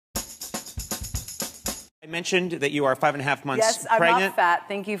mentioned that you are 5.5 months yes, I'm pregnant. not fat.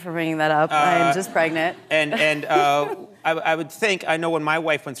 Thank you for bringing that up. I am just pregnant. And I would think, I know when my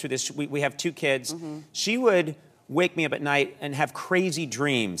wife went through this, we have 2 kids, she would wake me up at night and have crazy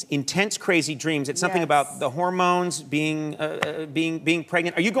dreams, intense crazy dreams. It's something about the hormones, being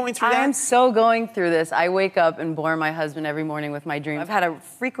pregnant. Are you going through that? I'm so going through this. I wake up and bore my husband every morning with my dreams. I've had a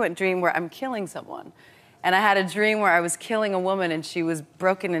frequent dream where I'm killing someone. And I had a dream where I was killing a woman and she was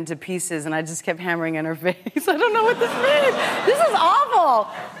broken into pieces and I just kept hammering in her face. I don't know what this means. This is awful.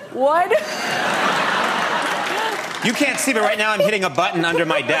 What? You can't see, but right now I'm hitting a button under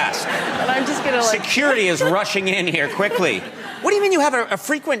my desk. And I'm just gonna like... Security is rushing in here quickly. What do you mean you have a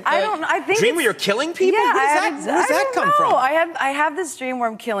frequent dream where you're killing people? Yeah, where does that come from? I have this dream where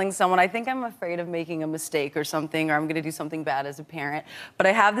I'm killing someone. I think I'm afraid of making a mistake or something, or I'm going to do something bad as a parent. But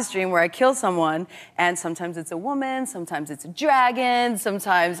I have this dream where I kill someone, and sometimes it's a woman, sometimes it's a dragon,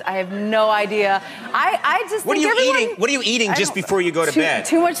 sometimes I have no idea. I just What are you eating? What are you eating just before you go to bed?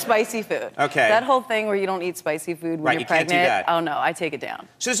 Too much spicy food. Okay. That whole thing where you don't eat spicy food when you're pregnant. Can't do that. Oh no, I take it down.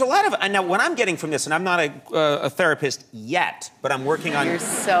 So there's a lot of, and now what I'm getting from this, and I'm not a therapist yet, but I'm working on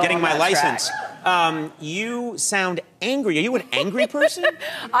getting my license. You sound angry. Are you an angry person?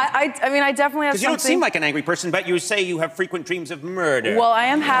 I mean, I definitely have something... Because you don't seem like an angry person, but you say you have frequent dreams of murder. Well, I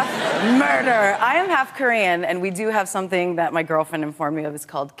am half murder. I am half Korean, and we do have something that my girlfriend informed me of. It's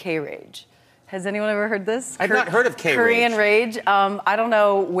called K-Rage. Has anyone ever heard this? I've not heard of K-Rage. Korean rage. I don't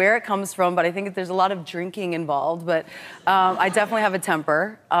know where it comes from, but I think that there's a lot of drinking involved. But I definitely have a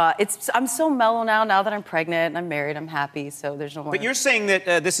temper. I'm so mellow now that I'm pregnant and I'm married. I'm happy, so there's no more. But you're saying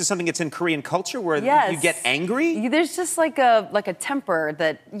that this is something that's in Korean culture where you get angry? There's just like a temper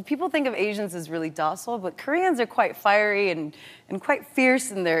that people think of Asians as really docile, but Koreans are quite fiery and quite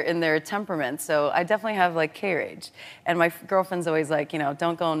fierce in their temperament. So I definitely have like K-Rage. And my girlfriend's always like, you know,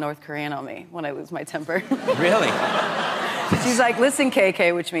 don't go North Korean on me when I lose my temper. Really? She's like, listen,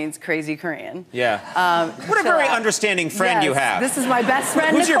 KK, which means crazy Korean. Yeah. What a very understanding friend you have. This is my best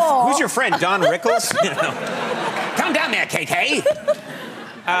friend, Nicole. Who's your friend, Don Rickles? Calm down there, KK.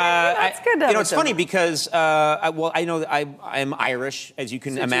 That's good. You know, it's funny because, I know that I'm Irish, as you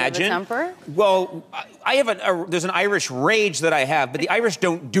can imagine. Do you have a temper? Well, I have there's an Irish rage that I have, but the Irish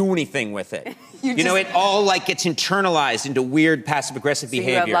don't do anything with it. You know, it all like gets internalized into weird passive-aggressive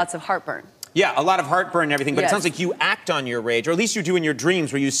behavior. You have lots of heartburn. Yeah, a lot of heartburn and everything, but it sounds like you act on your rage, or at least you do in your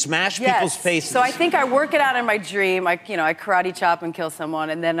dreams, where you smash people's faces. So I think I work it out in my dream. I karate chop and kill someone,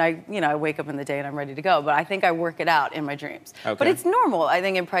 and then I wake up in the day and I'm ready to go. But I think I work it out in my dreams. Okay. But it's normal, I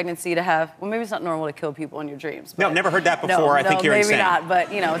think, in pregnancy to have. Well, maybe it's not normal to kill people in your dreams. No, I've never heard that before. I think you're insane. Maybe not.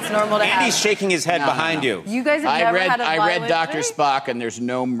 But it's normal to have. Andy's shaking his head behind you. You guys have never had a violent I read Dr. Spock, and there's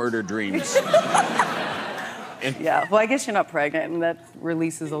no murder dreams. Yeah. Well, I guess you're not pregnant, and that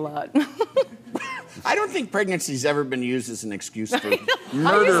releases a lot. I don't think pregnancy's ever been used as an excuse for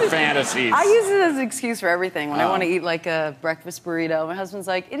murder fantasies. I use it as an excuse for everything. When I want to eat like a breakfast burrito, my husband's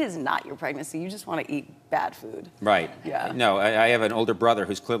like, it is not your pregnancy. You just want to eat bad food. Right. Yeah. No, I have an older brother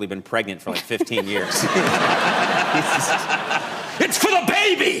who's clearly been pregnant for like 15 years. It's for the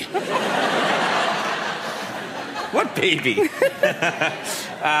baby! What baby?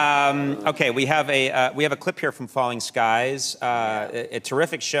 Okay, we have a clip here from Falling Skies. A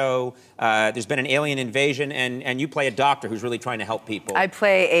terrific show. There's been an alien invasion, and you play a doctor who's really trying to help people. I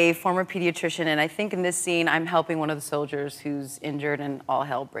play a former pediatrician, and I think in this scene I'm helping one of the soldiers who's injured, and all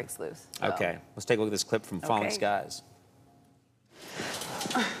hell breaks loose. So. Okay, let's take a look at this clip from Falling Skies.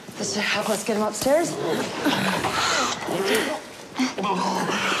 Let's get him upstairs.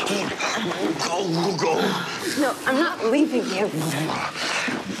 Go. No, I'm not leaving you.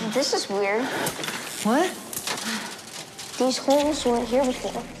 This is weird. What? These holes weren't here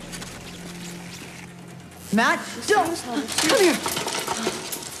before. Matt, don't! Come here!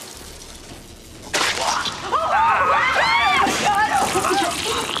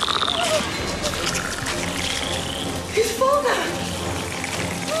 He's fallen!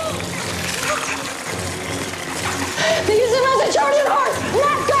 They use him as a Trojan horse!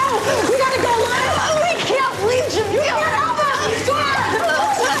 Let's go! We gotta go! We can't leave him! You can't help us! Come on!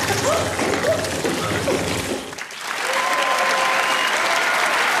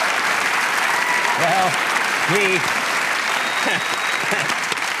 Well,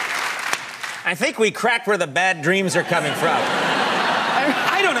 I think we cracked where the bad dreams are coming from.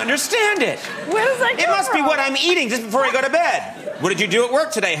 I don't understand it. Where does that come It must be from? what I'm eating just before I go to bed. What did you do at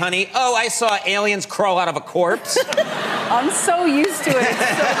work today, honey? Oh, I saw aliens crawl out of a corpse. I'm so used to it.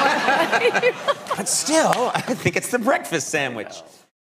 It's so much. But still, I think it's the breakfast sandwich.